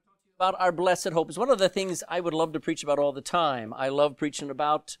about our blessed hope. It's one of the things I would love to preach about all the time. I love preaching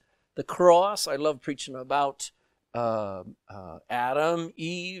about the cross. I love preaching about Adam,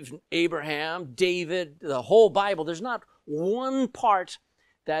 Eve, Abraham, David, the whole Bible. There's not one part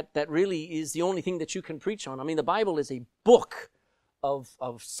that really is the only thing that you can preach on. I mean, the Bible is a book of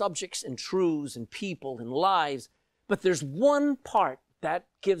subjects and truths and people and lives, but there's one part that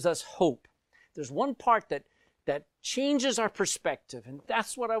gives us hope. There's one part that changes our perspective, and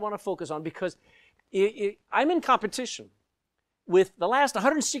that's what I want to focus on, because I'm in competition with the last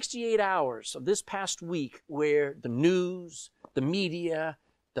 168 hours of this past week, where the news, the media,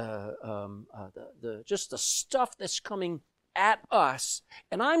 just the stuff that's coming at us,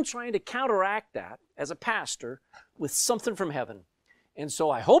 and I'm trying to counteract that as a pastor with something from heaven. And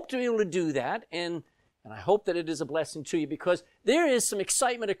so I hope to be able to do that, and I hope that it is a blessing to you, because there is some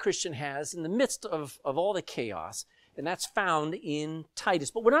excitement a Christian has in the midst of all the chaos, and that's found in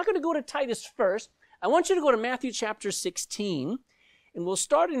Titus. But we're not going to go to Titus first. I want you to go to Matthew chapter 16, and we'll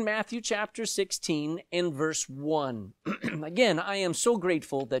start in Matthew chapter 16 and verse 1. Again, I am so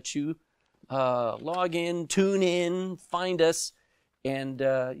grateful that you log in, tune in, find us, and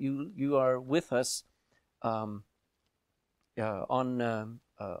you are with us on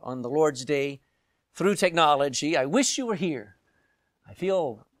the Lord's Day through technology. I wish you were here. I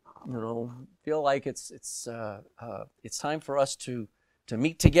feel like it's time for us to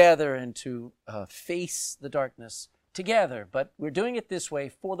meet together and to face the darkness together. But we're doing it this way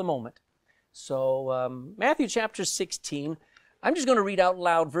for the moment. So Matthew chapter 16, I'm just going to read out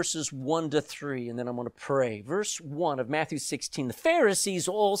loud verses 1 to 3, and then I'm going to pray. Verse 1 of Matthew 16, the Pharisees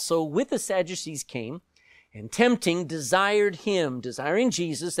also with the Sadducees came, and tempting desiring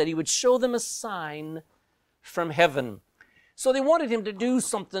Jesus, that he would show them a sign from heaven. So they wanted him to do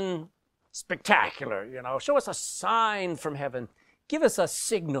something spectacular, show us a sign from heaven. Give us a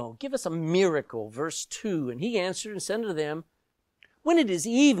signal, give us a miracle. Verse 2, and he answered and said unto them, when it is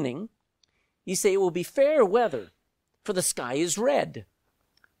evening, ye say it will be fair weather, for the sky is red.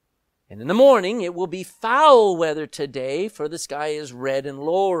 And in the morning it will be foul weather today, for the sky is red and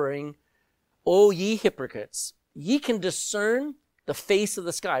lowering. O ye hypocrites, ye can discern the face of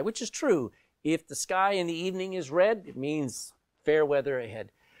the sky, which is true. If the sky in the evening is red, it means fair weather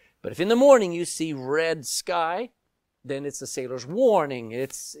ahead. But if in the morning you see red sky, then it's a sailor's warning.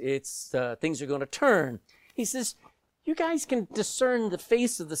 It's things are going to turn. He says, you guys can discern the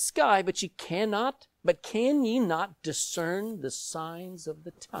face of the sky, but can ye not discern the signs of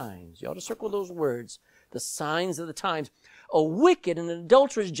the times? You ought to circle those words, the signs of the times. A wicked and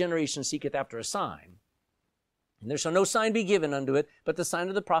adulterous generation seeketh after a sign. And there shall no sign be given unto it, but the sign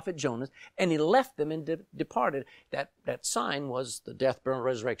of the prophet Jonas. And he left them and departed. That sign was the death, burial, and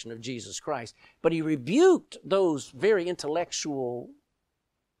resurrection of Jesus Christ. But he rebuked those very intellectual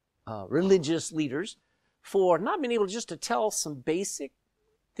religious leaders for not being able just to tell some basic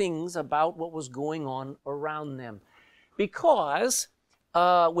things about what was going on around them. Because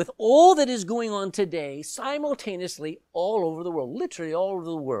with all that is going on today, simultaneously all over the world, literally all over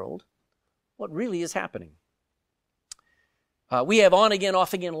the world, what really is happening? We have on-again,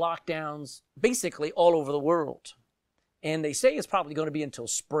 off-again lockdowns basically all over the world. And they say it's probably going to be until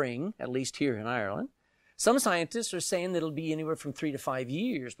spring, at least here in Ireland. Some scientists are saying that it'll be anywhere from 3 to 5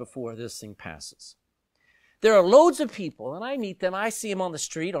 years before this thing passes. There are loads of people, and I meet them. I see them on the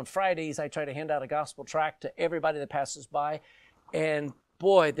street. On Fridays, I try to hand out a gospel tract to everybody that passes by. And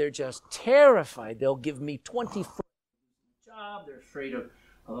boy, they're just terrified. They'll give me 24 job. They're afraid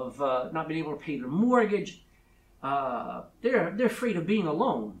of not being able to pay their mortgage. They're afraid of being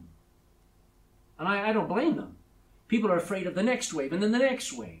alone. And I don't blame them. People are afraid of the next wave and then the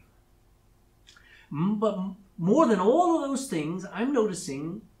next wave. But more than all of those things, I'm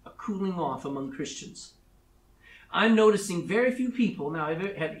noticing a cooling off among Christians. I'm noticing very few people now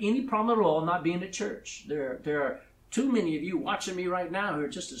have any problem at all not being at church. There are too many of you watching me right now who are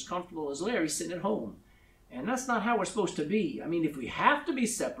just as comfortable as Larry sitting at home. And that's not how we're supposed to be. I mean, if we have to be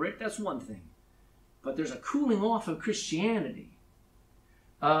separate, that's one thing. But there's a cooling off of Christianity.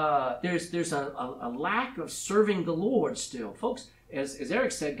 There's a lack of serving the Lord still. Folks, as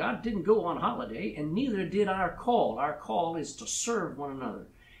Eric said, God didn't go on holiday, and neither did our call. Our call is to serve one another.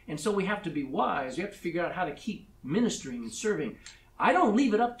 And so we have to be wise. We have to figure out how to keep ministering and serving. I don't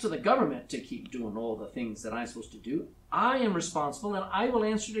leave it up to the government to keep doing all the things that I'm supposed to do. I am responsible, and I will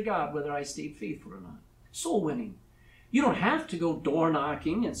answer to God whether I stayed faithful or not. Soul winning. You don't have to go door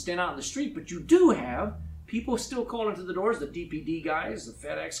knocking and stand out in the street, but you do have people still calling to the doors, the DPD guys, the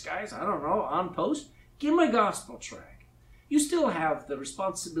FedEx guys, I don't know, on post. Give them a gospel tract. You still have the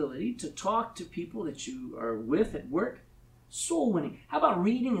responsibility to talk to people that you are with at work. Soul winning. How about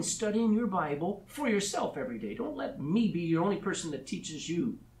reading and studying your Bible for yourself every day? Don't let me be your only person that teaches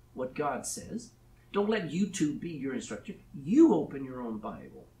you what God says. Don't let YouTube be your instructor. You open your own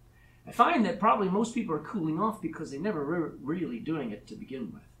Bible. I find that probably most people are cooling off because they never were really doing it to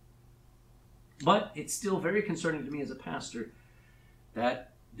begin with. But it's still very concerning to me as a pastor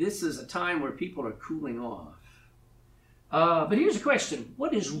that this is a time where people are cooling off. But here's a question.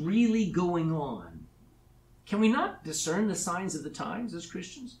 What is really going on? Can we not discern the signs of the times as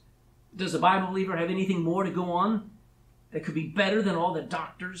Christians? Does a Bible believer have anything more to go on that could be better than all the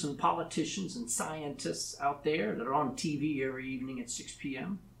doctors and politicians and scientists out there that are on TV every evening at 6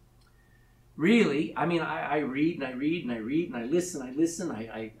 p.m.? Really, I mean, I read and I read and I read and I listen.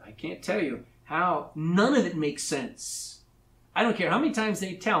 I can't tell you how none of it makes sense. I don't care how many times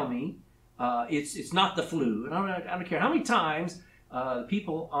they tell me it's not the flu. And I don't care how many times the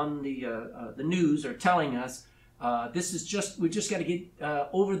people on the news are telling us we just got to get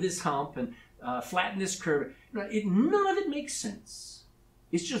over this hump and flatten this curve. None of it makes sense.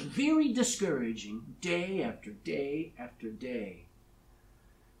 It's just very discouraging day after day after day.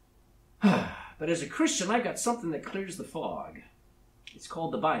 But as a Christian, I've got something that clears the fog. It's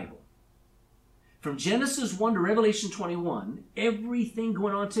called the Bible. From Genesis 1 to Revelation 21, everything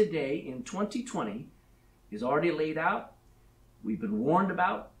going on today in 2020 is already laid out. We've been warned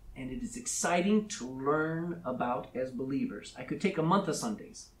about, and it is exciting to learn about as believers. I could take a month of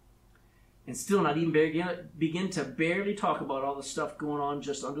Sundays and still not even begin to barely talk about all the stuff going on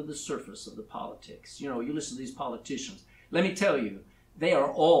just under the surface of the politics. You know, you listen to these politicians. Let me tell you, they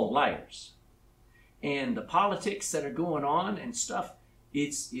are all liars. And the politics that are going on and stuff,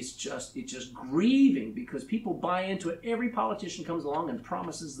 it's just grieving because people buy into it. Every politician comes along and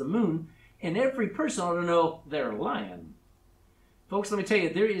promises the moon, and every person ought to know they're lying. Folks, let me tell you,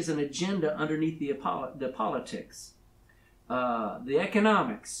 there is an agenda underneath the politics, the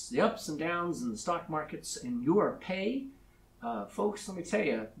economics, the ups and downs in the stock markets, and your pay. Folks, let me tell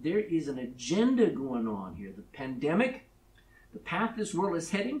you, there is an agenda going on here. The pandemic, the path this world is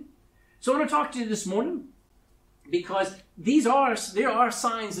heading. So I want to talk to you this morning because there are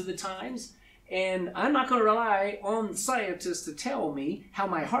signs of the times, and I'm not going to rely on scientists to tell me how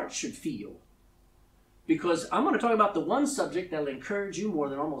my heart should feel. Because I'm going to talk about the one subject that will encourage you more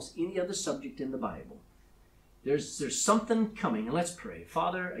than almost any other subject in the Bible. There's something coming, and let's pray.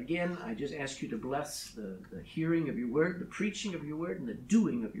 Father, again, I just ask you to bless the hearing of your word, the preaching of your word, and the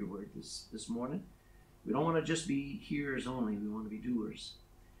doing of your word this morning. We don't want to just be hearers only. We want to be doers.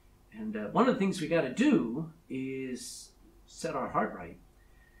 And one of the things we got to do is set our heart right.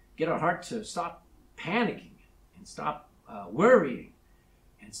 Get our heart to stop panicking and stop worrying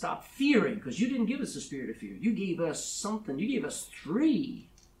and stop fearing, because you didn't give us a spirit of fear. You gave us something. You gave us 3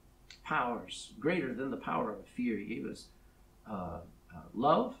 powers greater than the power of fear. You gave us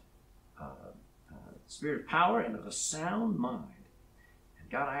love, spirit of power, and of a sound mind. And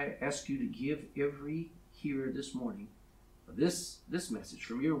God, I ask you to give every hearer this morning this message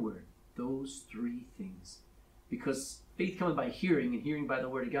from your word, those 3 things. Because faith cometh by hearing, and hearing by the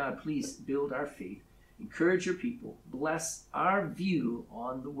word of God. Please build our faith. Encourage your people. Bless our view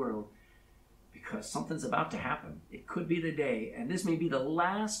on the world, because something's about to happen. It could be the day, and this may be the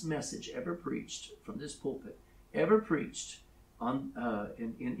last message ever preached from this pulpit, ever preached on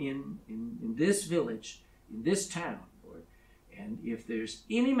in this village, in this town, Lord. And if there's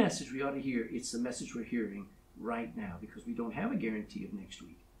any message we ought to hear, it's the message we're hearing right now, because we don't have a guarantee of next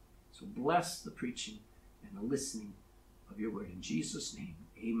week. So bless the preaching and the listening of your word in Jesus' name.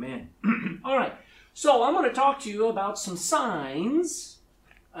 Amen. All right. So I'm going to talk to you about some signs.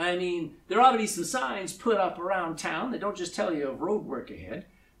 I mean, there ought to be some signs put up around town that don't just tell you of road work ahead,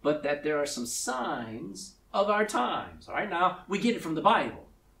 but that there are some signs of our times. All right. Now, we get it from the Bible.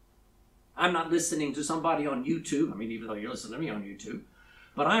 I'm not listening to somebody on YouTube. I mean, even though you're listening to me on YouTube.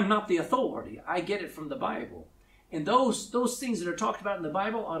 But I'm not the authority. I get it from the Bible. And those things that are talked about in the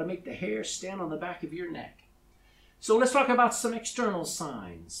Bible ought to make the hair stand on the back of your neck. So let's talk about some external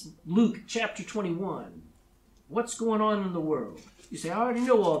signs. Luke chapter 21. What's going on in the world? You say, I already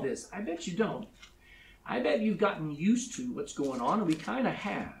know all this. I bet you don't. I bet you've gotten used to what's going on, and we kind of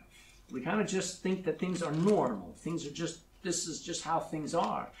have. We kind of just think that things are normal. This is just how things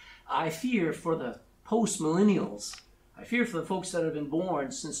are. I fear for the post-millennials. I fear for the folks that have been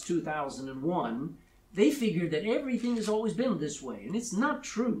born since 2001. They figure that everything has always been this way, and it's not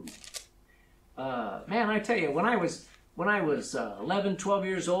true. Man, I tell you, when I was 11, 12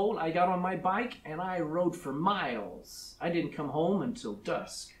 years old, I got on my bike and I rode for miles. I didn't come home until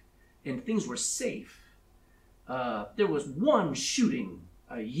dusk, and things were safe. There was 1 shooting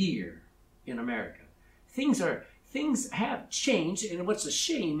a year in America. Things are things have changed, and what's a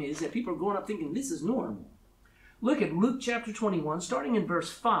shame is that people are growing up thinking this is normal. Look at Luke chapter 21, starting in verse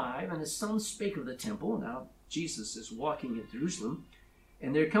 5, and his son spake of the temple. Now, Jesus is walking in Jerusalem,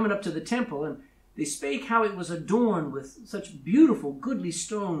 and they're coming up to the temple, and they spake how it was adorned with such beautiful, goodly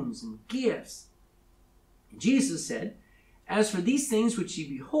stones and gifts. And Jesus said, As for these things which ye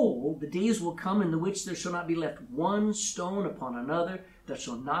behold, the days will come in the which there shall not be left one stone upon another that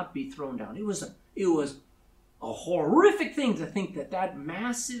shall not be thrown down. It was a horrific thing to think that that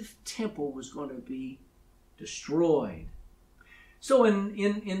massive temple was going to be destroyed. So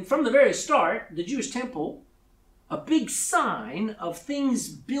from the very start, the Jewish temple, a big sign of things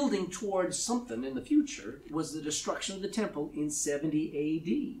building towards something in the future, was the destruction of the temple in 70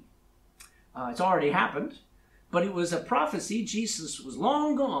 A.D. It's already happened, but it was a prophecy. Jesus was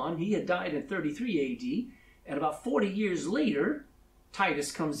long gone. He had died in 33 A.D., and about 40 years later,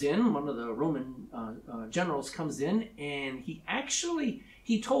 Titus comes in, one of the Roman generals comes in, and he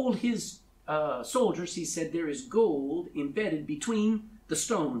told his soldiers, he said, there is gold embedded between the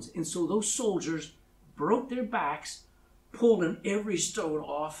stones. And so those soldiers broke their backs, pulling every stone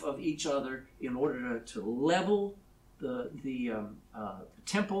off of each other in order to level the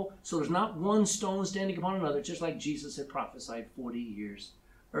temple, so there's not one stone standing upon another, just like Jesus had prophesied 40 years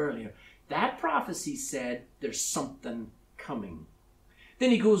earlier. That prophecy said there's something coming. Then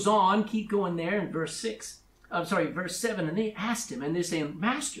he goes on, keep going there in verse 7, and they asked him, and they're saying,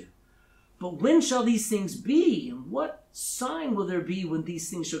 Master, but when shall these things be? And what sign will there be when these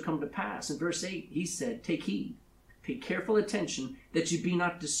things shall come to pass? In verse 8, he said, Take heed, pay careful attention, that you be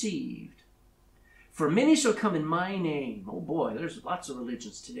not deceived. For many shall come in my name. Oh boy, there's lots of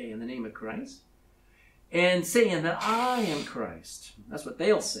religions today in the name of Christ. And saying that I am Christ. That's what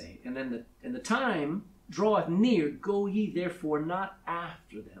they'll say. And then the time draweth near, go ye therefore not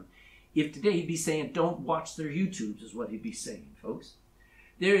after them. If today he'd be saying, don't watch their YouTubes, is what he'd be saying, folks.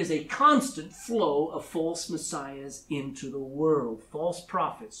 There is a constant flow of false messiahs into the world. False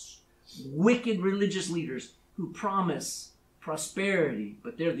prophets, wicked religious leaders who promise prosperity,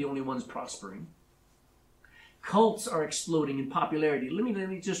 but they're the only ones prospering. Cults are exploding in popularity. Let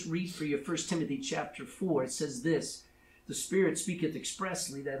me just read for you 1 Timothy chapter 4. It says this, The Spirit speaketh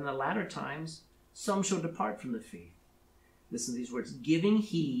expressly that in the latter times some shall depart from the faith. Listen to these words. Giving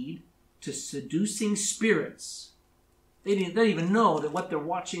heed to seducing spirits. They don't even know that what they're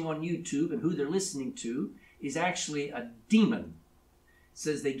watching on YouTube and who they're listening to is actually a demon. It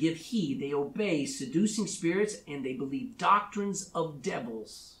says they give heed, they obey seducing spirits, and they believe doctrines of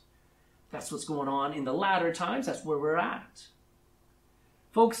devils. That's what's going on in the latter times. That's where we're at.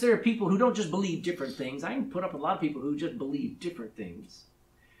 Folks, there are people who don't just believe different things. I can put up a lot of people who just believe different things.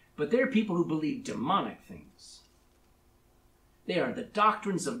 But there are people who believe demonic things. They are the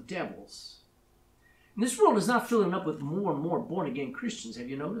doctrines of devils. And this world is not filling up with more and more born-again Christians, have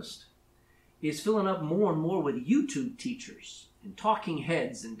you noticed? It's filling up more and more with YouTube teachers and talking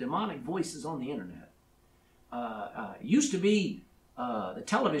heads and demonic voices on the internet. It used to be the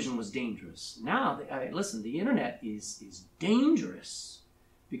television was dangerous. Now, listen, the internet is dangerous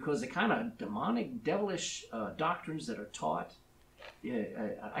because the kind of demonic, devilish doctrines that are taught,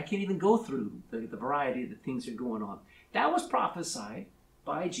 I can't even go through the variety of the things that are going on. That was prophesied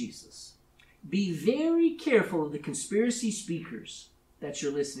by Jesus. Be very careful of the conspiracy speakers that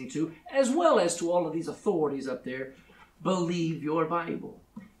you're listening to, as well as to all of these authorities up there. Believe your Bible.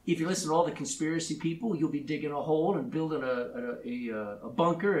 If you listen to all the conspiracy people, you'll be digging a hole and building a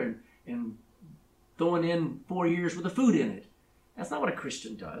bunker and throwing in 4 years worth of food in it. That's not what a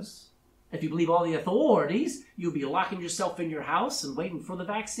Christian does. If you believe all the authorities, you'll be locking yourself in your house and waiting for the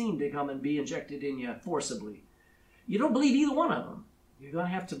vaccine to come and be injected in you forcibly. You don't believe either one of them. You're going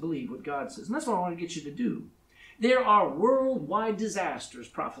to have to believe what God says. And that's what I want to get you to do. There are worldwide disasters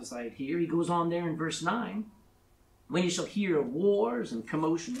prophesied here. He goes on there in verse 9. When you shall hear of wars and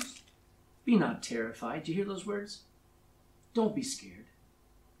commotions, be not terrified. Do you hear those words? Don't be scared.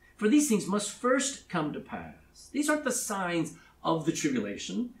 For these things must first come to pass. These aren't the signs of the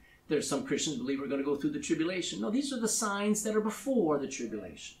tribulation. There's some Christians who believe we're going to go through the tribulation. No, these are the signs that are before the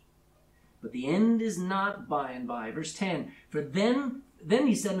tribulation. But the end is not by and by. Verse 10, For then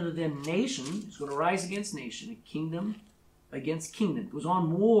he said unto them, Nation is going to rise against nation, and kingdom against kingdom. It goes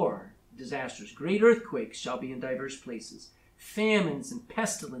on, war, disasters. Great earthquakes shall be in diverse places. Famines and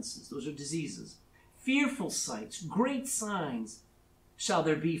pestilences, those are diseases. Fearful sights, great signs shall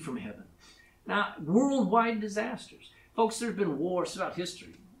there be from heaven. Now, worldwide disasters. Folks, there have been wars throughout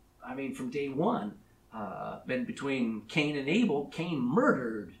history. I mean, from day one, been between Cain and Abel. Cain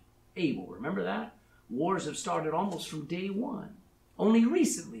murdered Abel. Remember that? Wars have started almost from day one. Only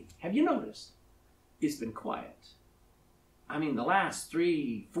recently, have you noticed? It's been quiet. I mean, the last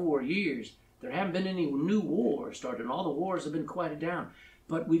 3-4 years, there haven't been any new wars started. All the wars have been quieted down.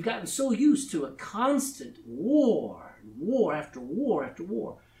 But we've gotten so used to a constant war, war after war after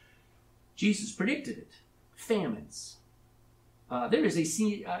war. Jesus predicted it. Famines. There is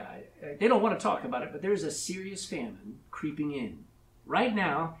they don't want to talk about it, but there is a serious famine creeping in. Right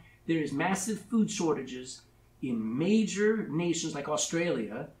now, there is massive food shortages in major nations like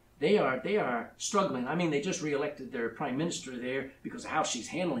Australia. They are struggling. I mean, they just reelected their prime minister there because of how she's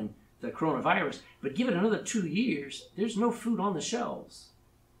handling the coronavirus. But give it another 2 years, there's no food on the shelves.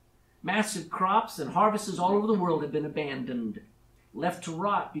 Massive crops and harvests all over the world have been abandoned, left to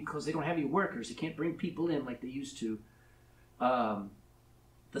rot because they don't have any workers. They can't bring people in like they used to. The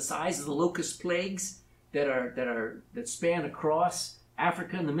size of the locust plagues that span across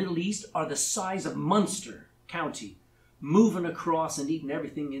Africa and the Middle East are the size of Munster County, moving across and eating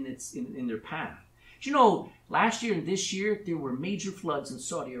everything in their path. Do you know, last year and this year there were major floods in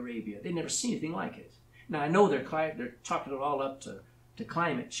Saudi Arabia. They'd never seen anything like it. Now I know they're chalking it all up to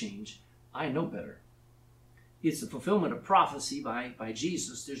climate change. I know better. It's the fulfillment of prophecy by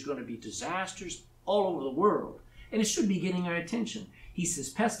Jesus. There's going to be disasters all over the world. And it should be getting our attention. He says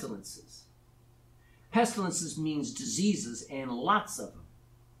pestilences. Pestilences means diseases, and lots of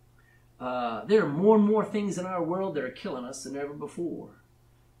them. There are more and more things in our world that are killing us than ever before.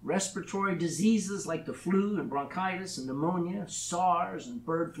 Respiratory diseases like the flu and bronchitis and pneumonia, SARS and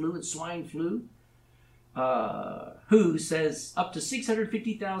bird flu and swine flu. WHO says up to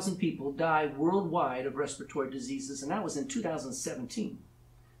 650,000 people die worldwide of respiratory diseases, and that was in 2017.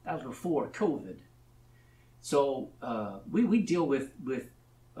 That was before COVID. So we deal with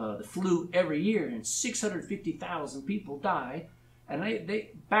the flu every year, and 650,000 people die. And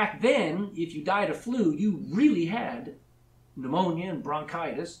they back then, if you died of flu, you really had pneumonia and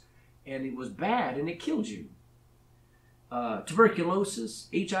bronchitis, and it was bad, and it killed you. Tuberculosis,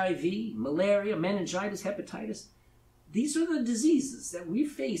 HIV, malaria, meningitis, hepatitis. These are the diseases that we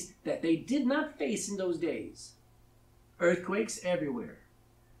face that they did not face in those days. Earthquakes everywhere.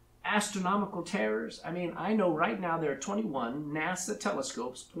 Astronomical terrors. I mean, I know right now there are 21 NASA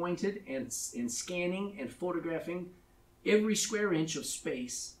telescopes pointed and scanning and photographing every square inch of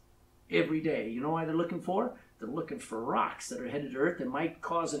space every day. You know why they're looking for? They're looking for rocks that are headed to Earth that might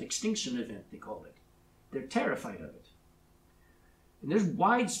cause an extinction event, they call it. They're terrified of it. And there's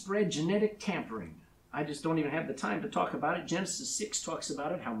widespread genetic tampering. I just don't even have the time to talk about it. Genesis 6 talks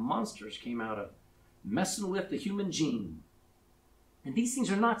about it, how monsters came out of messing with the human gene. And these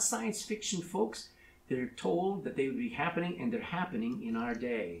things are not science fiction, folks. They're told that they would be happening, and they're happening in our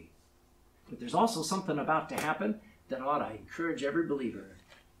day. But there's also something about to happen that ought to encourage every believer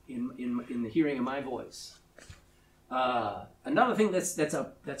in the hearing of my voice. Another thing that's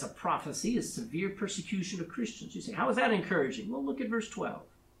a prophecy is severe persecution of Christians. You say, how is that encouraging? Well, look at verse 12.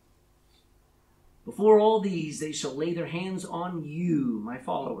 Before all these, they shall lay their hands on you, my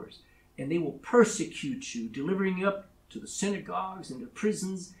followers, and they will persecute you, delivering you up to the synagogues and to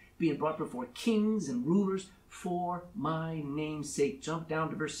prisons, being brought before kings and rulers for my name's sake. Jump down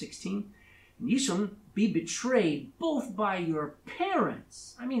to verse 16. And ye shall be betrayed both by your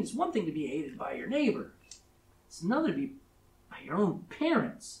parents. I mean, it's one thing to be hated by your neighbor. It's another to be by your own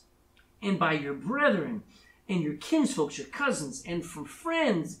parents, and by your brethren, and your kinsfolks, your cousins, and from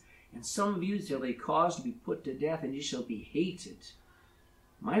friends. And some of you shall they cause to be put to death, and ye shall be hated.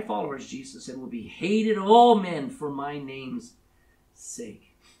 My followers, Jesus said, will be hated of all men for my name's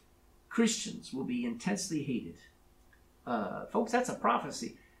sake. Christians will be intensely hated. Folks, that's a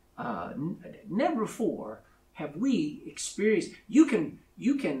prophecy. Never before have we experienced. You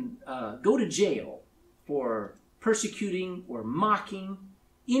can go to jail for persecuting or mocking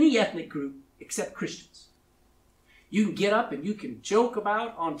any ethnic group except Christians. You can get up and you can joke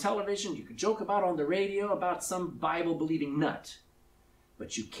about on television, you can joke about on the radio about some Bible-believing nut.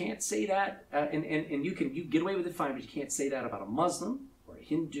 But you can't say that, and you get away with it fine, but you can't say that about a Muslim or a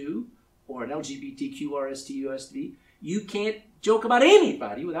Hindu or an LGBTQ, RST, USD. You can't joke about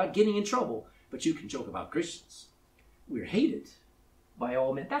anybody without getting in trouble, but you can joke about Christians. We're hated by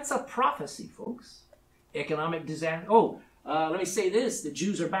all men. That's a prophecy, folks. Economic disaster. Let me say this. The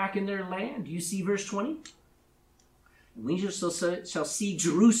Jews are back in their land. Do you see verse 20? And we shall see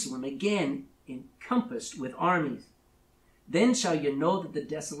Jerusalem again encompassed with armies. Then shall you know that the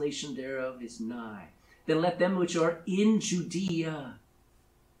desolation thereof is nigh. Then let them which are in Judea.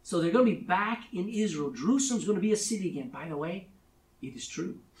 So they're going to be back in Israel. Jerusalem's going to be a city again. By the way, it is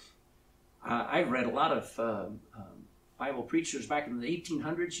true. I've read a lot of Bible preachers back in the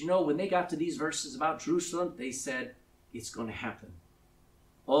 1800s. You know, when they got to these verses about Jerusalem, they said, it's going to happen.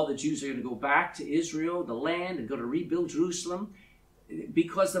 All the Jews are going to go back to Israel, the land, and go to rebuild Jerusalem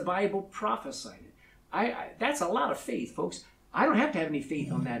because the Bible prophesied it. That's a lot of faith, folks. I don't have to have any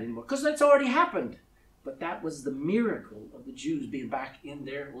faith on that anymore because that's already happened. But that was the miracle of the Jews being back in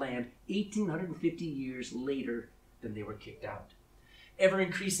their land 1,850 years later than they were kicked out.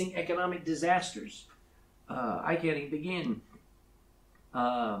 Ever-increasing economic disasters. I can't even begin.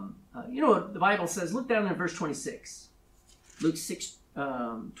 You know what the Bible says? Look down in verse 26. Luke 6,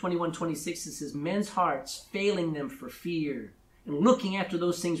 21, 26, it says, men's hearts failing them for fear and looking after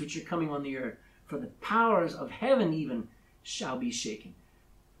those things which are coming on the earth. For the powers of heaven even shall be shaken.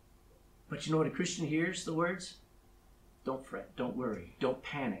 But you know what a Christian hears? The words? Don't fret, don't worry, don't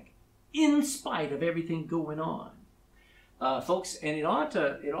panic. In spite of everything going on. Folks, and it ought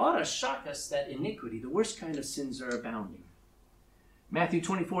to shock us that iniquity, the worst kind of sins, are abounding. Matthew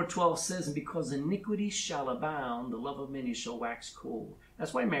 24:12 says, and because iniquity shall abound, the love of many shall wax cold.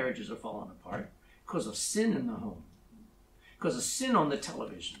 That's why marriages are falling apart. Because of sin in the home. Because of sin on the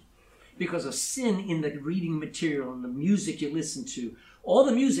television. Because of sin in the reading material and the music you listen to. All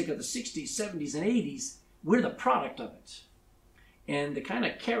the music of the 60s, 70s, and 80s, we're the product of it. And the kind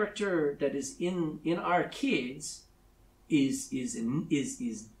of character that is in our kids is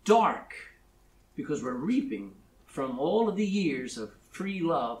dark, because we're reaping from all of the years of free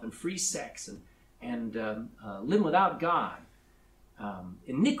love and free sex and living without God.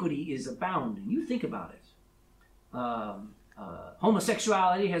 Iniquity is abounding. You think about it.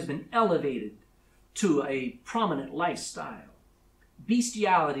 Homosexuality has been elevated to a prominent lifestyle.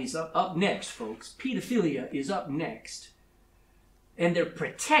 Bestiality is up next, folks. Pedophilia is up next. And they're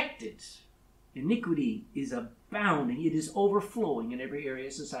protected. Iniquity is abounding. It is overflowing in every area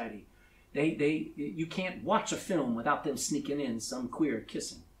of society. You can't watch a film without them sneaking in some queer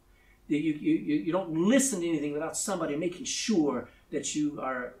kissing. You don't listen to anything without somebody making sure that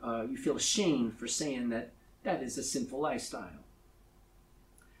you feel ashamed for saying that is a sinful lifestyle.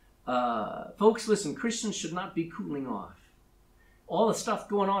 Folks, listen, Christians should not be cooling off. All the stuff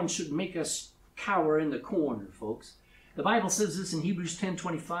going on should make us cower in the corner, folks. The Bible says this in Hebrews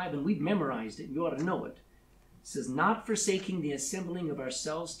 10:25, and we've memorized it. You ought to know it. It says, not forsaking the assembling of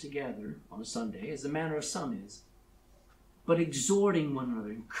ourselves together on a Sunday, as the manner of some is, but exhorting one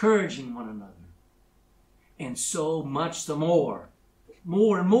another, encouraging one another. And so much the more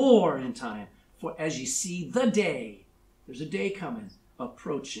and more in time. For as you see the day, there's a day coming,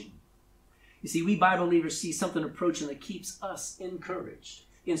 approaching. You see, we Bible believers see something approaching that keeps us encouraged,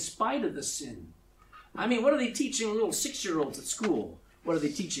 in spite of the sin. I mean, what are they teaching little 6-year-olds at school? What are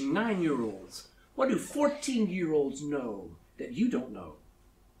they teaching 9-year-olds? What do 14-year-olds know that you don't know?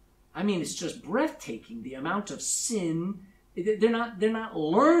 I mean, it's just breathtaking, the amount of sin. They're not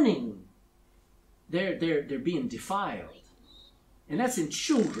learning. They're being defiled. And that's in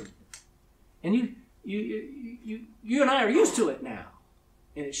children. And you and I are used to it now.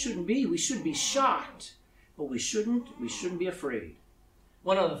 And it shouldn't be. We should be shocked. But we shouldn't be afraid.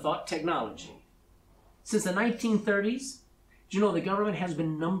 One other thought, technology. Since the 1930s, do you know the government has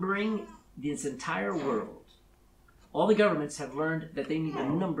been numbering this entire world? All the governments have learned that they need to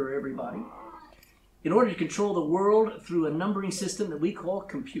number everybody in order to control the world through a numbering system that we call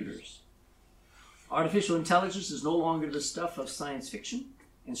computers. Artificial intelligence is no longer the stuff of science fiction.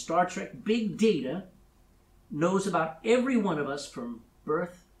 And Star Trek big data knows about every one of us from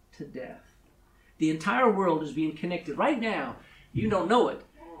birth to death. The entire world is being connected. Right now, you don't know it,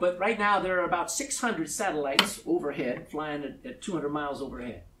 but right now there are about 600 satellites overhead, flying at 200 miles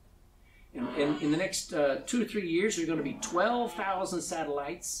overhead. And in the next 2 to 3 years, there are going to be 12,000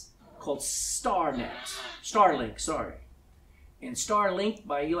 satellites called Starlink. And Starlink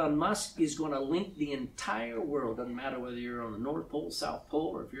by Elon Musk is going to link the entire world. Doesn't matter whether you're on the North Pole, South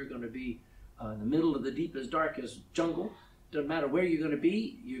Pole, or if you're going to be in the middle of the deepest, darkest jungle. Doesn't matter where you're going to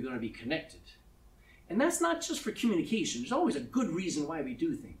be connected. And that's not just for communication. There's always a good reason why we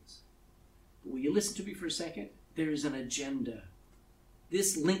do things. But will you listen to me for a second? There is an agenda.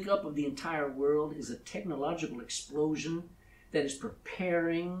 This link up of the entire world is a technological explosion that is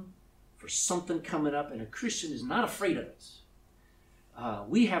preparing for something coming up, and a Christian is not afraid of it.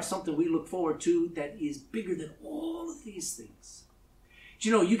 We have something we look forward to that is bigger than all of these things. Do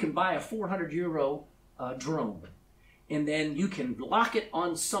you know you can buy a 400 euro drone, and then you can lock it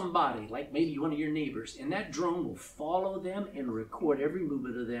on somebody, like maybe one of your neighbors, and that drone will follow them and record every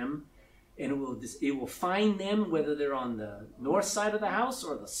movement of them, and it will find them whether they're on the north side of the house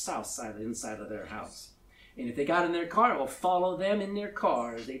or the south side, the inside of their house. And if they got in their car, it will follow them in their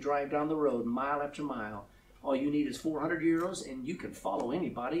car as they drive down the road mile after mile. All you need is 400 euros, and you can follow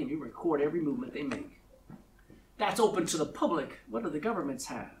anybody, and you record every movement they make. That's open to the public. What do the governments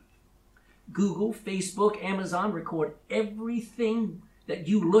have? Google, Facebook, Amazon record everything that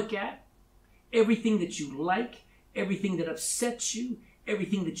you look at, everything that you like, everything that upsets you,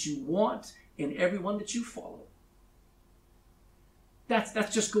 everything that you want, and everyone that you follow.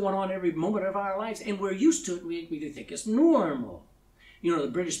 That's just going on every moment of our lives, and we're used to it. We think it's normal. You know,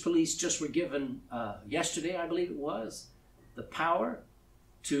 the British police just were given, yesterday, I believe it was, the power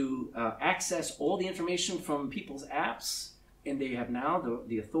to access all the information from people's apps, and they have now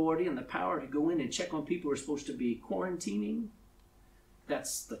the authority and the power to go in and check on people who are supposed to be quarantining.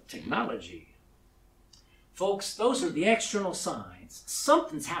 That's the technology. Folks, those are the external signs.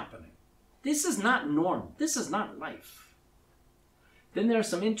 Something's happening. This is not normal. This is not life. Then there are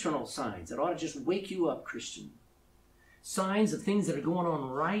some internal signs that ought to just wake you up, Christian. Signs of things that are going on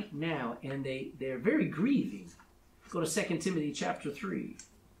right now, and they're very grieving. Go to 2 Timothy chapter 3.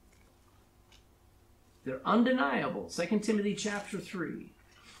 They're undeniable. 2 Timothy chapter 3.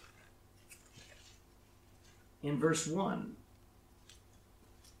 In verse 1.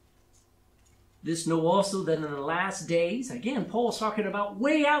 This know also that in the last days, again, Paul's talking about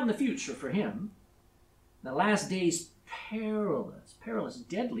way out in the future for him. The last days, perilous,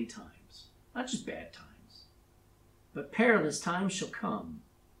 deadly times. Not just bad times, but perilous times shall come.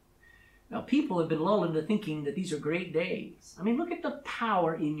 Now, people have been lulled into thinking that these are great days. I mean, look at the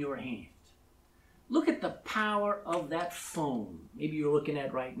power in your hand. Look at the power of that phone. Maybe you're looking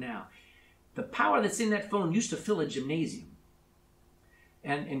at right now. The power that's in that phone used to fill a gymnasium.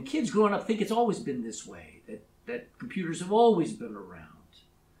 And kids growing up think it's always been this way, that computers have always been around.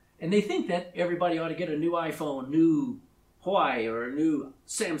 And they think that everybody ought to get a new iPhone, new Huawei, or a new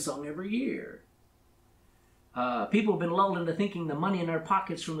Samsung every year. People have been lulled into thinking the money in our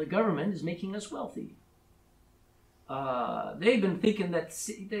pockets from the government is making us wealthy. They've been thinking that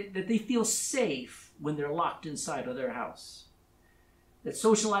they feel safe when they're locked inside of their house. That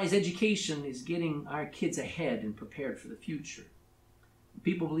socialized education is getting our kids ahead and prepared for the future.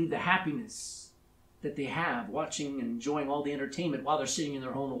 People believe the happiness that they have watching and enjoying all the entertainment while they're sitting in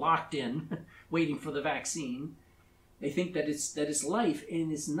their home locked in, waiting for the vaccine. They think that it's life,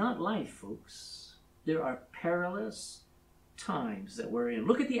 and it's not life, folks. There are perilous times that we're in.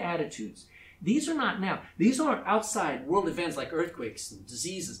 Look at the attitudes. These are not now. These aren't outside world events like earthquakes and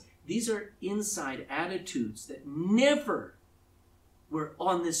diseases. These are inside attitudes that never were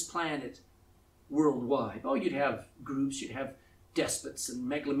on this planet worldwide. Oh, you'd have groups, you'd have despots and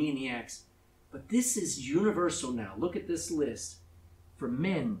megalomaniacs. But this is universal now. Look at this list. For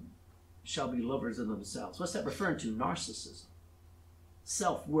men shall be lovers of themselves. What's that referring to? Narcissism.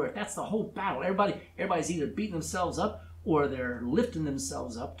 Self-worth. That's the whole battle. Everybody's either beating themselves up or they're lifting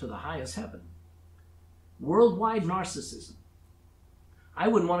themselves up to the highest heaven. Worldwide narcissism. I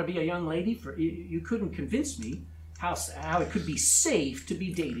wouldn't want to be a young lady. You couldn't convince me how it could be safe to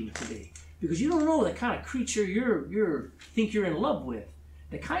be dating today. Because you don't know the kind of creature you think you're in love with.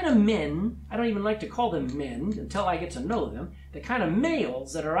 The kind of men, I don't even like to call them men until I get to know them, the kind of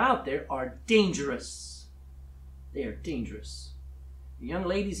males that are out there are dangerous. They are dangerous. Young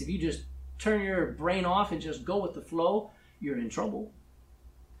ladies, if you just turn your brain off and just go with the flow, you're in trouble.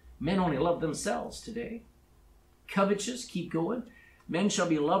 Men only love themselves today. Covetous, keep going. Men shall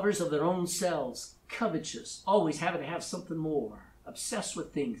be lovers of their own selves. Covetous, always having to have something more. Obsessed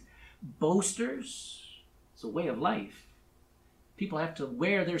with things. Boasters, it's a way of life. People have to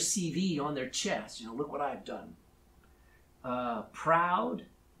wear their CV on their chest. Look what I've done. Proud,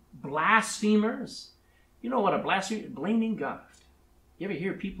 blasphemers. You know what a blasphemer is? Blaming God. You ever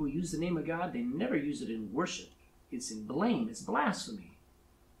hear people use the name of God? They never use it in worship. It's in blame. It's blasphemy.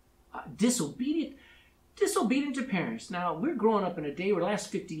 Disobedient to parents. Now, we're growing up in a day where the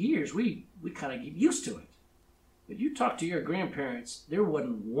last 50 years, we kind of get used to it. But you talk to your grandparents, there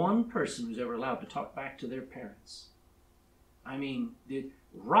wasn't one person who's ever allowed to talk back to their parents. I mean,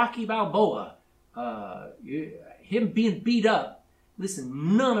 Rocky Balboa, him being beat up,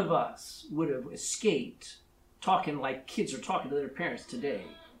 listen, none of us would have escaped talking like kids are talking to their parents today.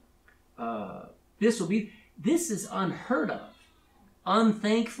 This is unheard of.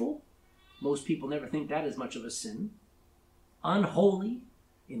 Unthankful. Most people never think that is much of a sin. Unholy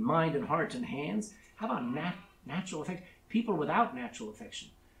in mind and heart and hands. How about natural affection? People without natural affection.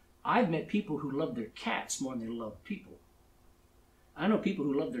 I've met people who love their cats more than they love people. I know people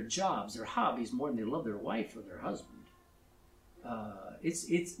who love their jobs, their hobbies, more than they love their wife or their husband.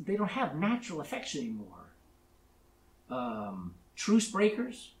 They don't have natural affection anymore. Truce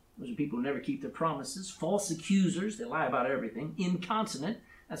breakers, those are people who never keep their promises. False accusers, they lie about everything. Incontinent,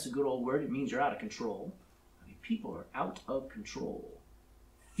 that's a good old word. It means you're out of control. I mean, people are out of control.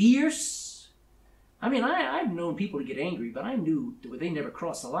 Fierce, I mean, I've known people to get angry, but I knew that they never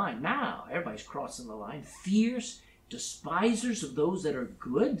crossed the line. Now, everybody's crossing the line. Fierce, despisers of those that are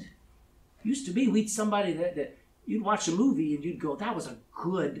good. Used to be, we'd somebody that you'd watch a movie and you'd go, that was a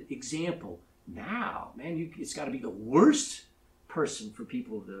good example. Now, man, it's got to be the worst person for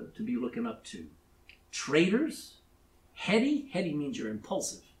people to be looking up to. Traitors, heady. Heady means you're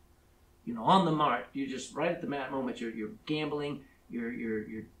impulsive. You know, on the mark. You're just right at the moment. You're gambling.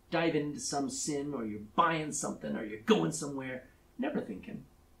 You're diving into some sin, or you're buying something, or you're going somewhere. Never thinking.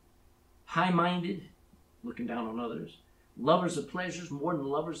 High-minded, looking down on others. Lovers of pleasures more than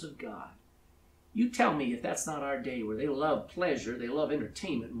lovers of God. You tell me if that's not our day, where they love pleasure, they love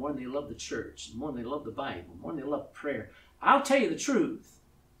entertainment more than they love the church, more than they love the Bible, more than they love prayer. I'll tell you the truth.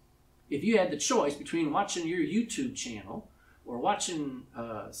 If you had the choice between watching your YouTube channel or watching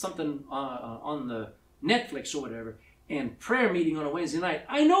something on the Netflix or whatever, and prayer meeting on a Wednesday night,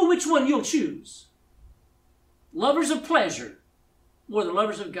 I know which one you'll choose. Lovers of pleasure more than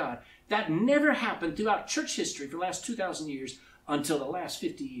lovers of God. That never happened throughout church history for the last 2,000 years until the last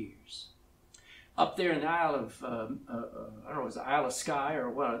 50 years. Up there in the Isle of, I don't know, it was the Isle of Skye or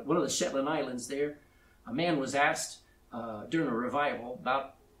one of the Shetland Islands there, a man was asked during a revival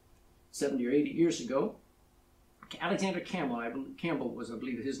about 70 or 80 years ago. Alexander Campbell was, I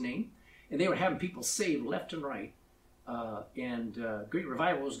believe, his name. And they were having people saved left and right. Great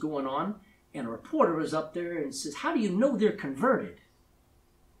revival was going on. And a reporter was up there and says, how do you know they're converted?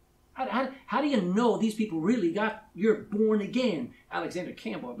 How do you know these people really you're born again? Alexander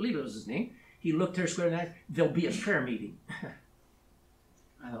Campbell, I believe it was his name. He looked her square in the eye. There'll be a prayer meeting.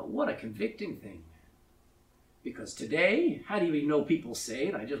 I thought, what a convicting thing. Because today, how do you even know people say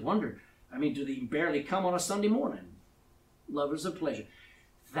it? I just wonder. I mean, do they barely come on a Sunday morning? Lovers of pleasure.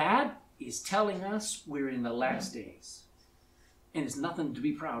 That is telling us we're in the last days. And it's nothing to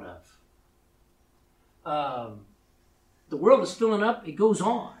be proud of. The world is filling up. It goes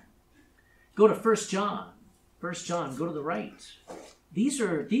on. Go to 1 John. 1 John, go to the right. These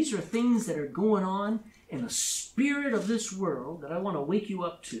are things that are going on in the spirit of this world that I want to wake you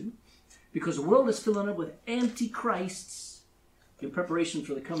up to, because the world is filling up with antichrists in preparation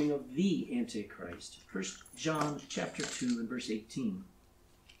for the coming of the Antichrist. 1 John chapter 2 and verse 18.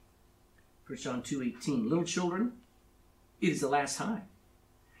 1 John 2:18. Little children, it is the last time.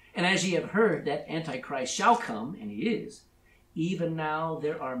 And as ye have heard that Antichrist shall come, and he is, even now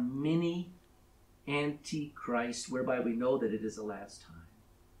there are many Antichrist, whereby we know that it is the last time.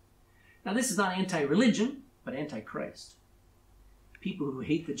 Now, this is not anti-religion, but anti-Christ. People who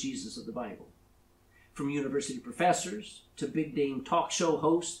hate the Jesus of the Bible. From university professors to big-name talk show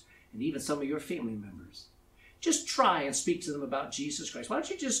hosts, and even some of your family members. Just try and speak to them about Jesus Christ. Why don't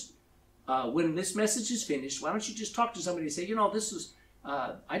you just, when this message is finished, why don't you just talk to somebody and say, you know, this is,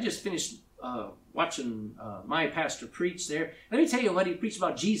 I just finished watching my pastor preach there. Let me tell you what he preached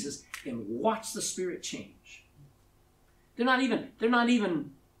about Jesus, and watch the spirit change. They're not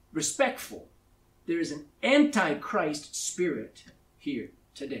even respectful. There is an antichrist spirit here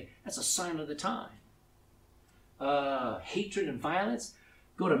today. That's a sign of the time. Hatred and violence.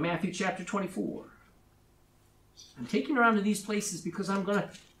 Go to Matthew chapter 24. I'm taking around to these places because I'm going to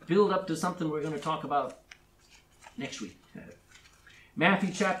build up to something we're going to talk about next week.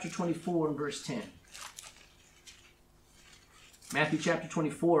 Matthew chapter 24 and verse 10. Matthew chapter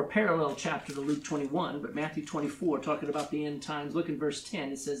 24, a parallel chapter to Luke 21, but Matthew 24, talking about the end times. Look in verse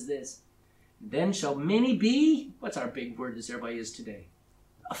 10, it says this. Then shall many be, what's our big word as everybody is today?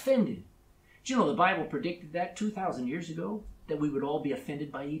 Offended. Do you know the Bible predicted that 2,000 years ago? That we would all be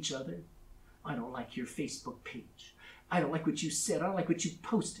offended by each other? I don't like your Facebook page. I don't like what you said. I don't like what you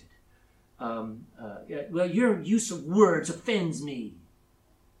posted. Well, your use of words offends me.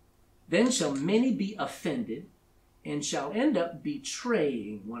 Then shall many be offended, and shall end up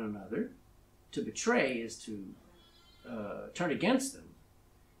betraying one another. To betray is to turn against them,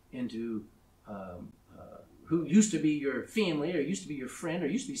 and to who used to be your family, or used to be your friend, or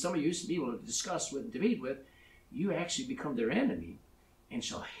used to be somebody you used to be able to discuss with and debate with, you actually become their enemy, and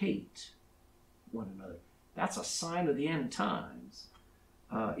shall hate one another. That's a sign of the end times.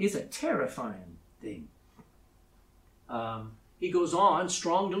 It's a terrifying thing. He goes on,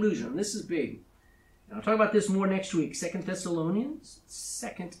 strong delusion. This is big. And I'll talk about this more next week. 2 Thessalonians,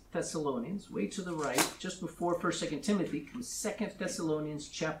 way to the right, just before 1st, 2nd Timothy, comes 2 Thessalonians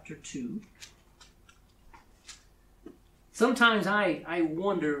chapter 2. Sometimes I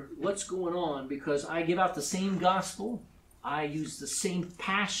wonder what's going on, because I give out the same gospel. I use the same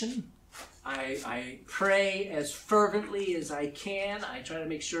passion. I pray as fervently as I can. I try to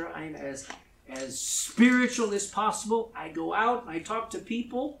make sure I'm as spiritual as possible. I go out and I talk to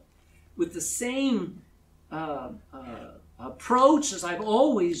people with the same approach as I've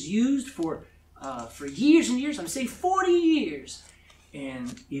always used for years and years. I'm saying 40 years.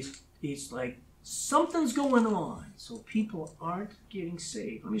 And it's like something's going on. So people aren't getting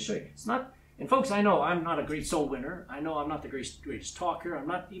saved. Let me show you. It's not, and folks, I know I'm not a great soul winner. I know I'm not the greatest talker. I'm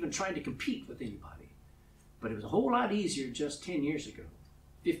not even trying to compete with anybody. But it was a whole lot easier just 10 years ago,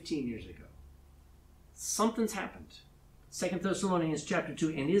 15 years ago. Something's happened. 2 Thessalonians chapter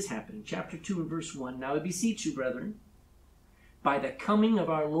 2, and is happening. Chapter 2 and verse 1. Now I beseech you, brethren, by the coming of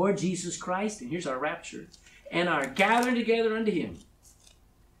our Lord Jesus Christ, and here's our rapture, and our gathering together unto him,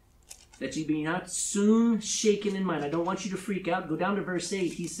 that ye be not soon shaken in mind. I don't want you to freak out. Go down to verse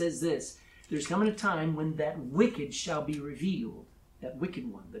 8. He says this. There's coming a time when that wicked shall be revealed. That wicked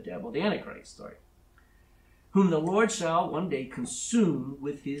one, the devil, the Antichrist, sorry. Whom the Lord shall one day consume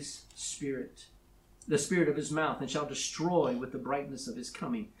with his spirit, the spirit of his mouth, and shall destroy with the brightness of his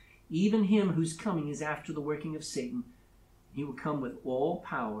coming. Even him whose coming is after the working of Satan. He will come with all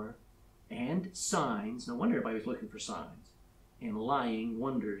power and signs. No wonder everybody was looking for signs. And lying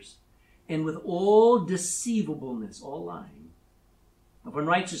wonders. And with all deceivableness, all lying, of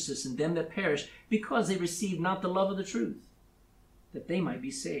unrighteousness in them that perish, because they receive not the love of the truth, that they might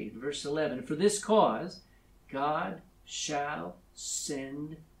be saved. Verse 11, for this cause God shall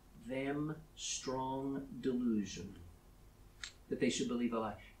send them strong delusion, that they should believe a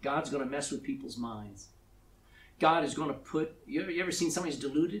lie. God's going to mess with people's minds. God is going to put, you ever seen somebody's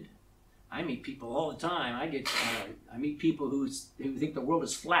deluded? I meet people all the time. I meet people who think the world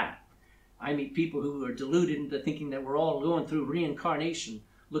is flat. I meet people who are deluded into thinking that we're all going through reincarnation,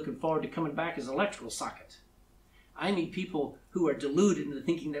 looking forward to coming back as an electrical socket. I meet people who are deluded into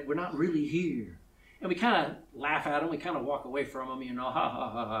thinking that we're not really here. And we kind of laugh at them, we kind of walk away from them, you know, ha, ha,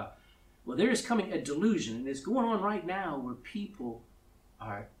 ha, ha. Well, there is coming a delusion, and it's going on right now where people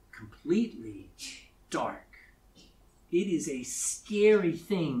are completely dark. It is a scary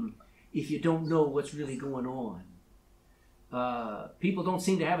thing if you don't know what's really going on. People don't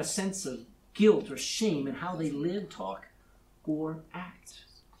seem to have a sense of guilt or shame in how they live, talk, or act.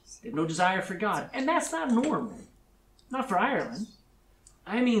 They have no desire for God. And that's not normal. Not for Ireland.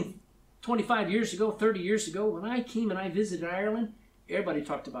 I mean, 25 years ago, 30 years ago, when I came and I visited Ireland, everybody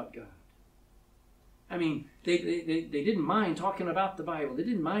talked about God. I mean, they didn't mind talking about the Bible. They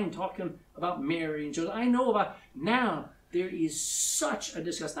didn't mind talking about Mary and Joseph. I know about, now there is such a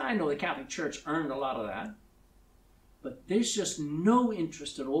disgust. Now I know the Catholic Church earned a lot of that. But there's just no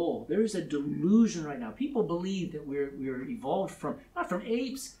interest at all. There is a delusion right now. People believe that we're evolved from, not from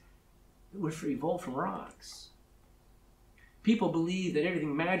apes, we're evolved from rocks. People believe that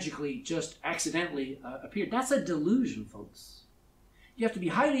everything magically just accidentally appeared. That's a delusion, folks. You have to be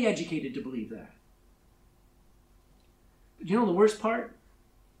highly educated to believe that. But you know the worst part?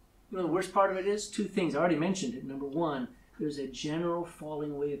 You know the worst part of it is? Two things. I already mentioned it. Number one, there's a general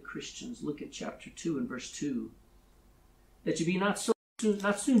falling away of Christians. Look at chapter 2 and verse 2. That you be not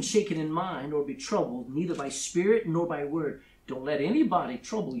soon shaken in mind or be troubled, neither by spirit nor by word. Don't let anybody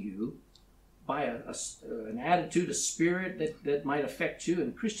trouble you by an attitude, a spirit that might affect you.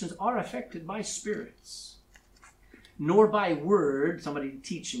 And Christians are affected by spirits. Nor by word, somebody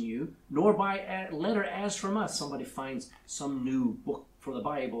teaching you, nor by a letter as from us. Somebody finds some new book for the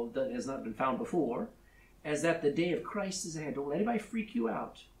Bible that has not been found before. As that the day of Christ is ahead. Don't let anybody freak you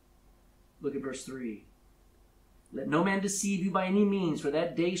out. Look at verse 3. Let no man deceive you by any means, for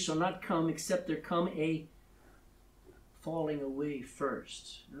that day shall not come except there come a falling away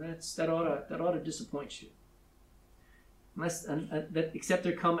first. Now that ought to disappoint you. Except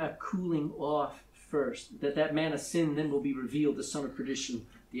there come a cooling off first. That man of sin then will be revealed, the son of perdition,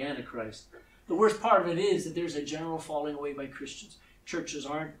 the Antichrist. The worst part of it is that there's a general falling away by Christians. Churches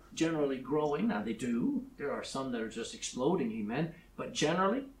aren't generally growing. Now they do. There are some that are just exploding, amen. But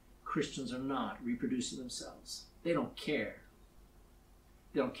generally, Christians are not reproducing themselves. They don't care.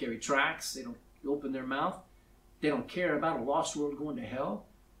 They don't carry tracts. They don't open their mouth. They don't care about a lost world going to hell.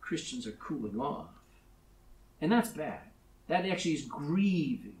 Christians are cooling off. And that's bad. That actually is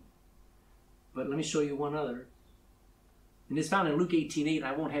grieving. But let me show you one other. And it's found in Luke 18:8.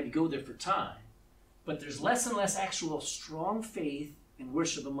 I won't have you go there for time. But there's less and less actual strong faith and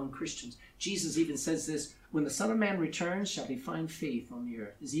worship among Christians. Jesus even says this, when the Son of Man returns, shall he find faith on the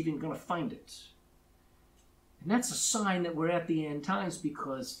earth? Is he even going to find it? And that's a sign that we're at the end times,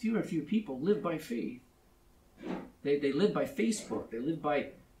 because fewer and fewer people live by faith. They live by Facebook. They live by,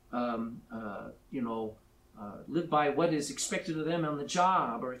 live by what is expected of them on the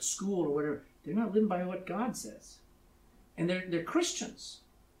job or at school or whatever. They're not living by what God says. And they're Christians.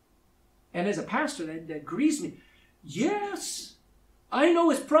 And as a pastor, that grieves me. Yes, I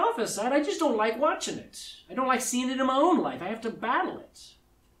know it's prophesied. I just don't like watching it. I don't like seeing it in my own life. I have to battle it.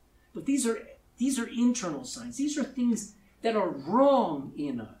 But these are internal signs. These are things that are wrong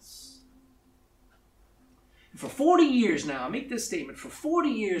in us. For 40 years now, I make this statement, for 40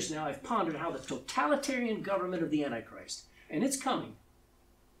 years now I've pondered how the totalitarian government of the Antichrist, and it's coming,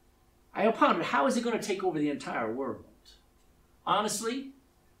 I have pondered how is it going to take over the entire world. Honestly,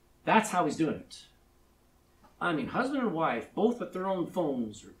 that's how he's doing it. I mean, husband and wife, both with their own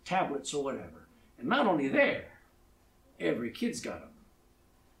phones or tablets or whatever. And not only there, every kid's got them.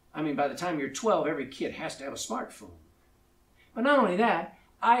 I mean, by the time you're 12, every kid has to have a smartphone. But not only that,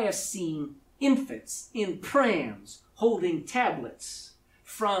 I have seen infants in prams holding tablets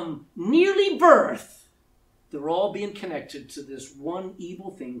from nearly birth. They're all being connected to this one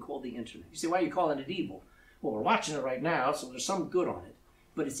evil thing called the internet. You say, why are you calling it evil? Well, we're watching it right now, so there's some good on it.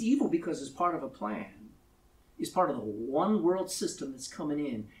 But it's evil because it's part of a plan. It's part of the one world system that's coming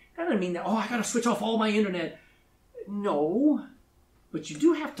in. That doesn't mean that, I got to switch off all my internet. No, but you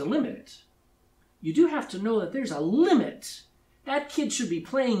do have to limit it. You do have to know that there's a limit. That kid should be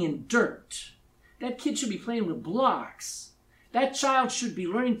playing in dirt. That kid should be playing with blocks. That child should be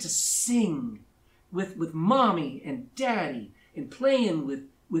learning to sing with mommy and daddy and playing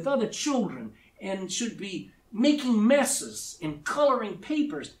with other children, and should be making messes and coloring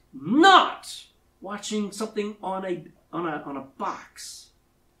papers, not watching something on a box.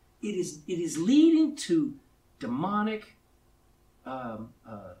 It is leading to demonic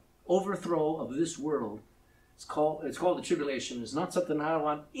overthrow of this world. It's called the tribulation. It's not something I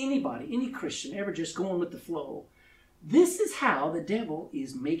want anybody, any Christian, ever just going with the flow. This is how the devil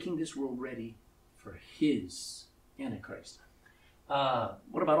is making this world ready for his Antichrist.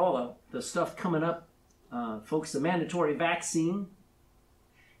 What about all the stuff coming up, folks? The mandatory vaccine.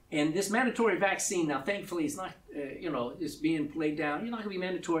 And this mandatory vaccine, now thankfully it's not, it's being played down. You're not going to be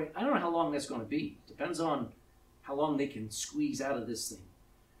mandatory. I don't know how long that's going to be. Depends on how long they can squeeze out of this thing.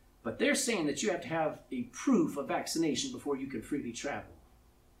 But they're saying that you have to have a proof of vaccination before you can freely travel.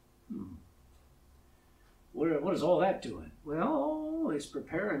 What is all that doing? Well, it's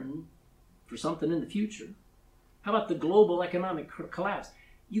preparing for something in the future. How about the global economic collapse?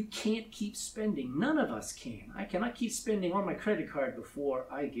 You can't keep spending. None of us can. I cannot keep spending on my credit card before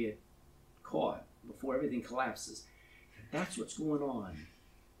I get caught, before everything collapses. That's what's going on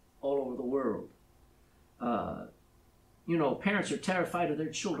all over the world. Parents are terrified of their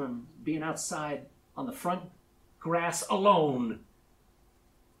children being outside on the front grass alone.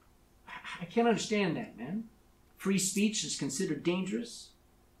 I can't understand that, man. Free speech is considered dangerous.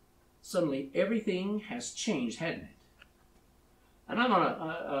 Suddenly, everything has changed, hasn't it? And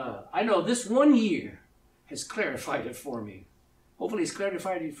I know this 1 year has clarified it for me. Hopefully it's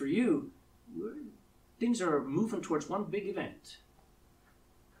clarified it for you. Things are moving towards one big event.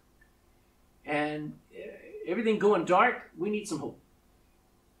 And everything going dark, we need some hope.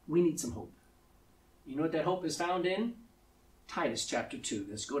 We need some hope. You know what that hope is found in? Titus chapter 2.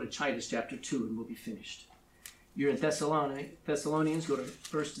 Let's go to Titus chapter 2 and we'll be finished. You're in Thessalonians, go to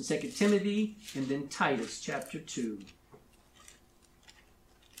 1st and 2nd Timothy, and then Titus chapter 2.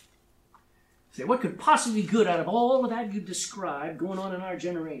 Say, what could possibly be good out of all of that you've described going on in our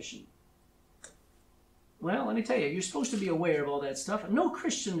generation? Well, let me tell you, you're supposed to be aware of all that stuff. No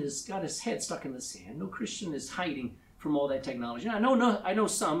Christian has got his head stuck in the sand. No Christian is hiding from all that technology. I know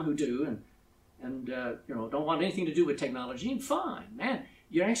some who do, and don't want anything to do with technology. And fine, man,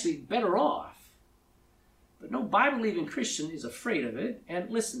 you're actually better off. But no Bible-believing Christian is afraid of it. And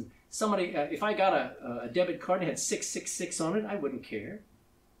listen, somebody, if I got a debit card that had 666 on it, I wouldn't care.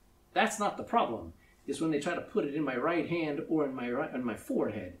 That's not the problem. It's when they try to put it in my right hand or in my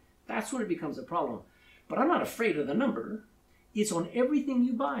forehead. That's when it becomes a problem. But I'm not afraid of the number. It's on everything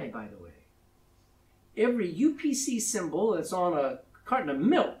you buy, by the way. Every UPC symbol that's on a carton of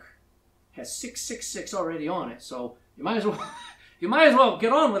milk has 666 already on it. So you might as well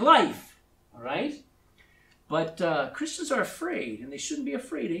get on with life. All right? But Christians are afraid, and they shouldn't be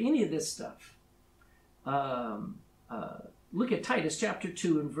afraid of any of this stuff. Look at Titus chapter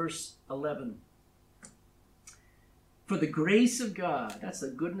 2 and verse 11. For the grace of God, that's the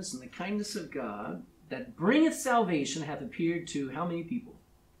goodness and the kindness of God, that bringeth salvation hath appeared to how many people?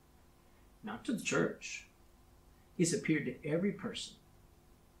 Not to the church. It's appeared to every person.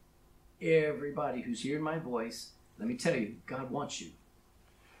 Everybody who's hearing my voice, let me tell you, God wants you.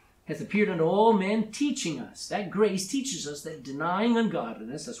 Hath appeared unto all men, teaching us. That grace teaches us that denying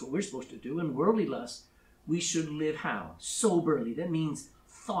ungodliness, that's what we're supposed to do, and worldly lust, we should live how? Soberly. That means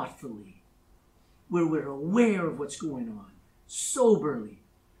thoughtfully. Where we're aware of what's going on. Soberly.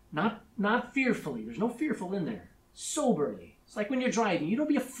 Not fearfully. There's no fearful in there. Soberly. It's like when you're driving. You don't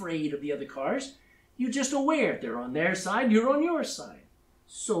be afraid of the other cars. You're just aware. They're on their side, you're on your side.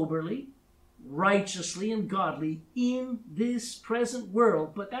 Soberly, righteously, and godly in this present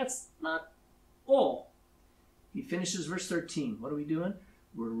world. But that's not all. He finishes verse 13. What are we doing?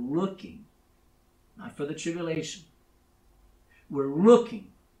 We're looking, not for the tribulation. We're looking,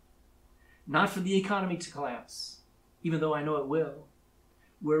 not for the economy to collapse, even though I know it will.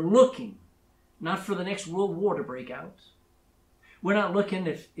 We're looking, not for the next world war to break out. We're not looking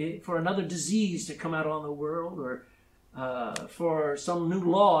for another disease to come out on the world, or for some new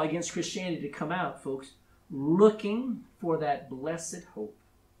law against Christianity to come out, folks. Looking for that blessed hope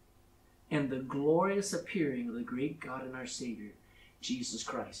and the glorious appearing of the great God and our Savior, Jesus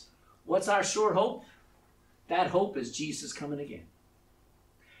Christ. What's our sure hope? That hope is Jesus coming again.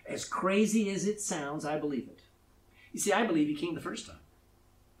 As crazy as it sounds, I believe it. You see, I believe he came the first time.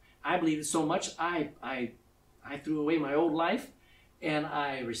 I believe it so much, I threw away my old life, and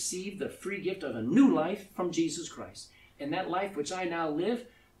I received the free gift of a new life from Jesus Christ. And that life which I now live,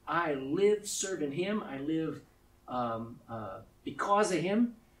 I live serving him. I live because of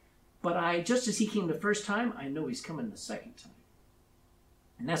him. But just as he came the first time, I know he's coming the second time.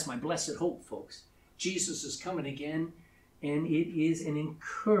 And that's my blessed hope, folks. Jesus is coming again, and it is an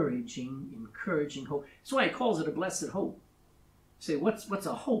encouraging hope. That's why he calls it a blessed hope. You say, what's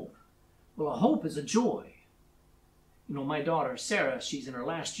a hope? Well, a hope is a joy. You know, my daughter, Sarah, she's in her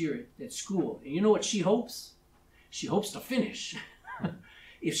last year at school. And you know what she hopes? She hopes to finish.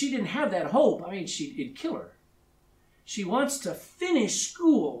 If she didn't have that hope, it'd kill her. She wants to finish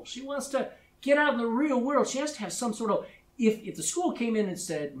school. She wants to get out in the real world. She has to have some sort of, if the school came in and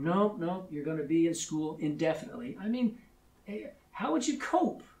said, no, you're going to be in school indefinitely, how would you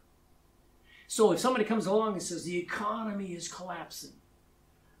cope? So if somebody comes along and says, the economy is collapsing.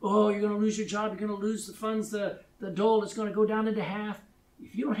 Oh, you're going to lose your job. You're going to lose the funds. The dole is going to go down into half.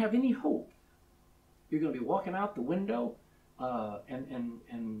 If you don't have any hope, you're going to be walking out the window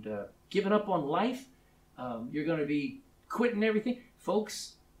and giving up on life. You're going to be quitting everything.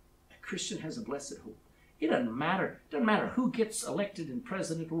 Folks, a Christian has a blessed hope. It doesn't matter. It doesn't matter who gets elected and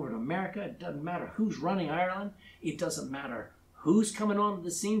president over in America. It doesn't matter who's running Ireland. It doesn't matter who's coming onto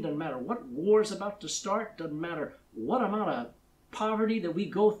the scene. It doesn't matter what war is about to start. It doesn't matter what amount of poverty that we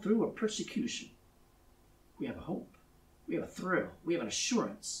go through or persecution. We have a hope. We have a thrill. We have an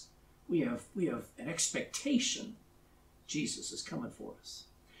assurance. We have an expectation. Jesus is coming for us.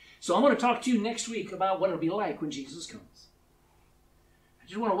 So I'm going to talk to you next week about what it'll be like when Jesus comes. I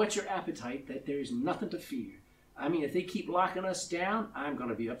just want to whet your appetite that there is nothing to fear. If they keep locking us down, I'm going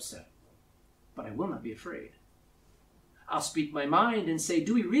to be upset. But I will not be afraid. I'll speak my mind and say,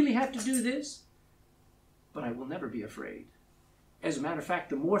 do we really have to do this? But I will never be afraid. As a matter of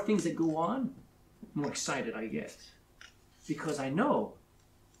fact, the more things that go on, the more excited I get. Because I know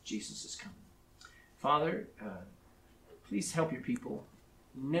Jesus is coming. Father, please help your people.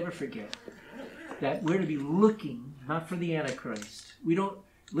 Never forget that we're to be looking not for the Antichrist. We don't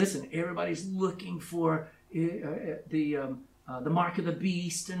listen. Everybody's looking for the mark of the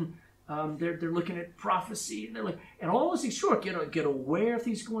beast, and they're looking at prophecy, and all those things. Sure, get aware of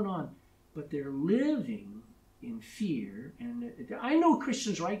things going on, but they're living in fear. And I know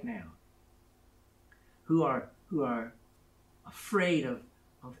Christians right now who are afraid of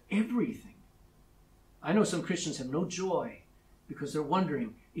everything. I know some Christians have no joy because they're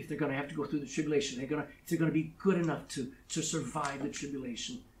wondering if they're going to have to go through the tribulation. If they're going to be good enough to survive the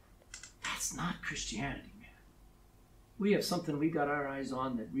tribulation. That's not Christianity, man. We have something we've got our eyes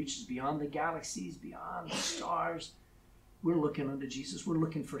on that reaches beyond the galaxies, beyond the stars. We're looking unto Jesus. We're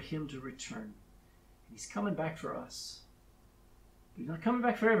looking for him to return. And he's coming back for us. But he's not coming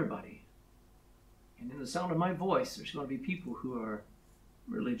back for everybody. And in the sound of my voice, there's going to be people who are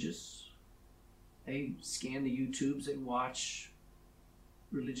religious. They scan the YouTubes, they watch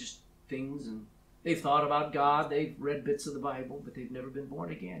religious things, and they've thought about God, they've read bits of the Bible, but they've never been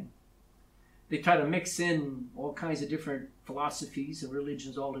born again. They try to mix in all kinds of different philosophies and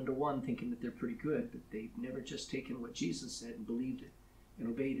religions all into one, thinking that they're pretty good, but they've never just taken what Jesus said and believed it and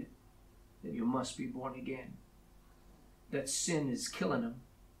obeyed it, that you must be born again. That sin is killing them.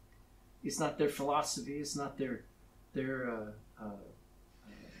 It's not their philosophy, it's not their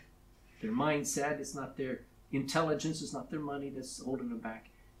mindset, it's not their intelligence, it's not their money that's holding them back.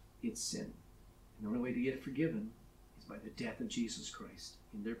 It's sin. And the only way to get it forgiven is by the death of Jesus Christ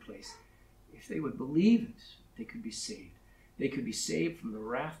in their place. If they would believe it, they could be saved. They could be saved from the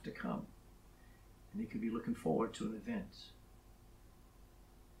wrath to come. And they could be looking forward to an event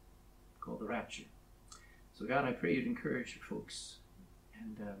called the rapture. So God, I pray you'd encourage your folks.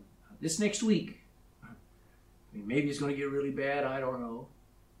 And this next week, I mean, maybe it's going to get really bad. I don't know.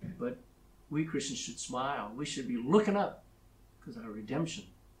 But we Christians should smile. We should be looking up because our redemption,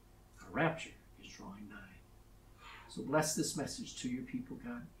 our rapture is drawing nigh. So bless this message to your people,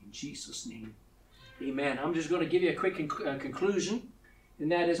 God, in Jesus' name. Amen. I'm just going to give you a quick conclusion,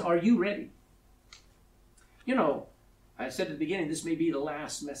 and that is, are you ready? You know, I said at the beginning, this may be the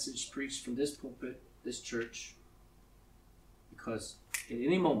last message preached from this pulpit, this church, because at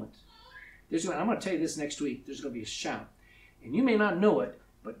any moment, I'm going to tell you this next week, there's going to be a shout. And you may not know it,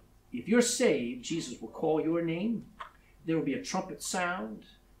 but if you're saved, Jesus will call your name. There will be a trumpet sound.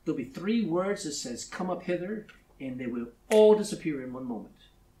 There'll be 3 words that says, come up hither, and they will all disappear in one moment.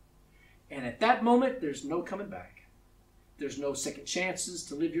 And at that moment, there's no coming back. There's no second chances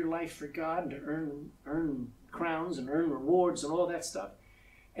to live your life for God and to earn crowns and earn rewards and all that stuff.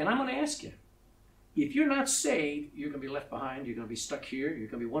 And I'm going to ask you, if you're not saved, you're going to be left behind. You're going to be stuck here. You're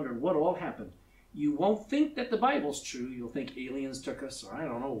going to be wondering what all happened. You won't think that the Bible's true. You'll think aliens took us or I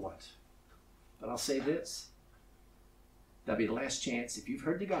don't know what. But I'll say this. That'll be the last chance. If you've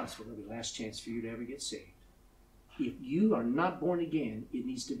heard the gospel, that'll be the last chance for you to ever get saved. If you are not born again, it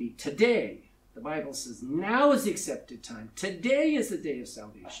needs to be today. The Bible says now is the accepted time. Today is the day of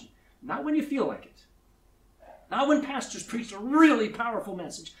salvation. Not when you feel like it. Not when pastors preach a really powerful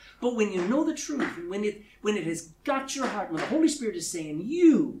message. But when you know the truth, when it has got your heart, when the Holy Spirit is saying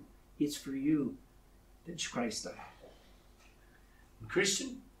it's for you that Christ died.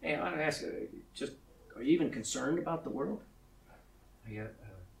 Christian, hey, I want to ask you, are you even concerned about the world?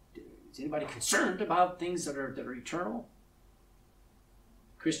 Is anybody concerned about things that are eternal?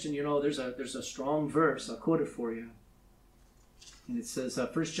 Christian, you know, there's a strong verse. I'll quote it for you. And it says,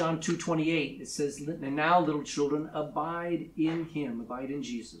 1 John 2:28, it says, and now, little children, abide in him, abide in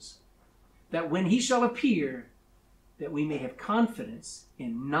Jesus, that when he shall appear, that we may have confidence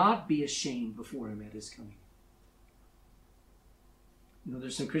and not be ashamed before him at his coming. You know,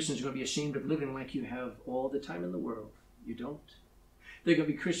 there's some Christians who are going to be ashamed of living like you have all the time in the world. You don't. There are going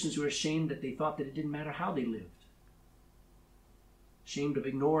to be Christians who are ashamed that they thought that it didn't matter how they lived. Ashamed of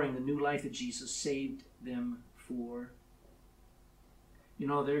ignoring the new life that Jesus saved them for. You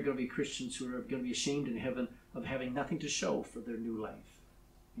know, there are going to be Christians who are going to be ashamed in heaven of having nothing to show for their new life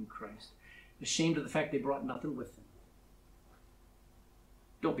in Christ. Ashamed of the fact they brought nothing with them.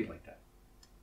 Don't be like that.